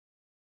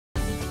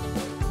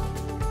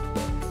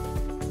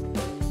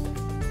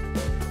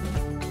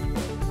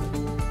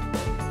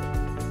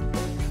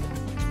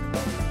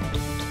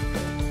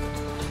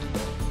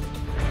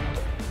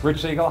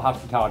Rich Siegel,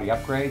 Hospitality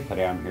Upgrade.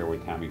 Today I'm here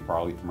with Tammy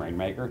Farley from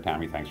Rainmaker.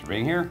 Tammy, thanks for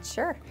being here.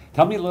 Sure.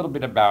 Tell me a little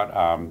bit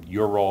about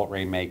your role at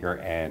Rainmaker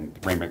and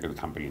Rainmaker, the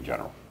company in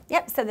general.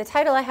 Yep, so the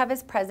title I have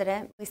is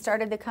president. We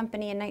started the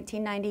company in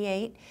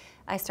 1998.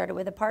 I started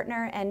with a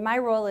partner, and my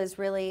role is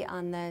really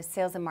on the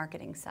sales and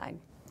marketing side.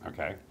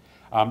 Okay.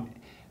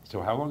 So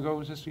how long ago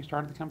was this you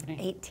started the company?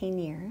 18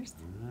 years.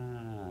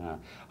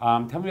 Tell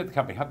me about the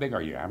company. How big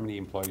are you? How many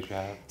employees you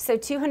have? So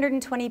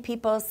 220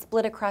 people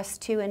split across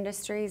two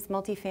industries,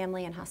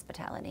 multifamily and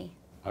hospitality.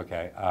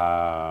 Okay.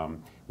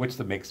 What's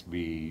the mix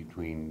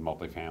between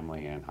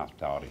multifamily and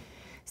hospitality?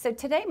 So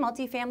today,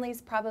 multifamily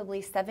is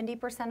probably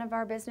 70% of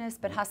our business,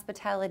 but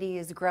hospitality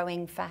is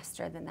growing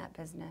faster than that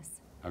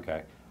business.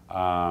 Okay.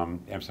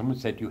 If someone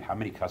said to you, how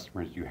many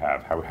customers do you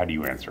have? How do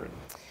you answer it?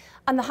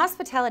 On the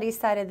hospitality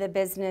side of the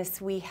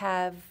business, we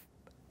have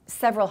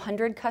several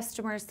hundred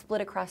customers split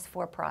across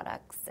 4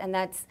 products, and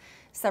that's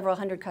several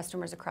hundred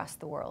customers across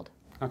the world.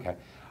 Okay.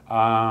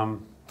 A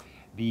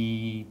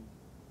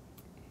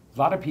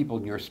lot of people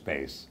in your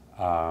space,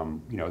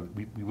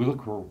 we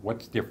look for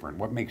what's different.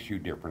 What makes you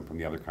different from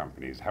the other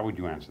companies? How would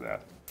you answer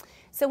that?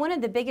 So one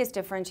of the biggest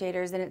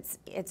differentiators, and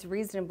it's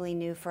reasonably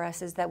new for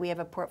us, is that we have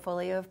a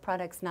portfolio of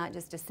products, not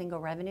just a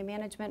single revenue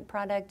management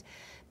product,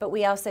 but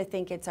we also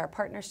think it's our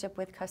partnership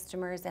with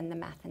customers and the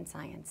math and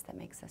science that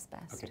makes us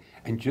best. Okay.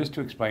 And just to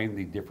explain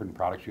the different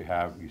products you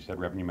have, you said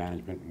revenue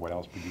management, and what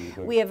else would you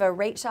include? We have a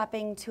rate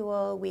shopping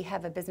tool, we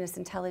have a business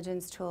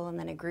intelligence tool, and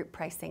then a group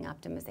pricing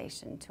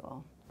optimization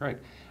tool. Great.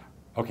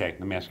 Okay,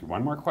 let me ask you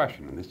one more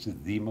question, and this is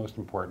the most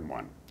important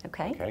one.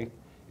 Okay. Okay.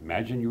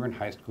 Imagine you were in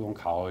high school and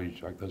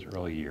college, like those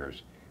early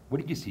years.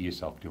 What did you see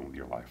yourself doing with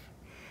your life?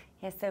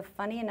 Yeah, so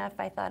funny enough,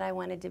 I thought I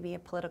wanted to be a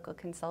political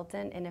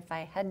consultant, and if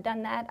I had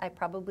done that, I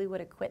probably would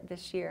have quit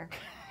this year.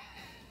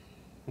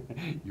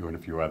 You and a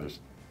few others.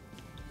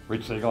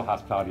 Rich Siegel,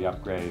 Hospitality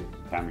Upgrade,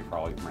 Tammy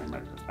Farley from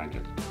Rainmaker. Thank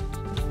you.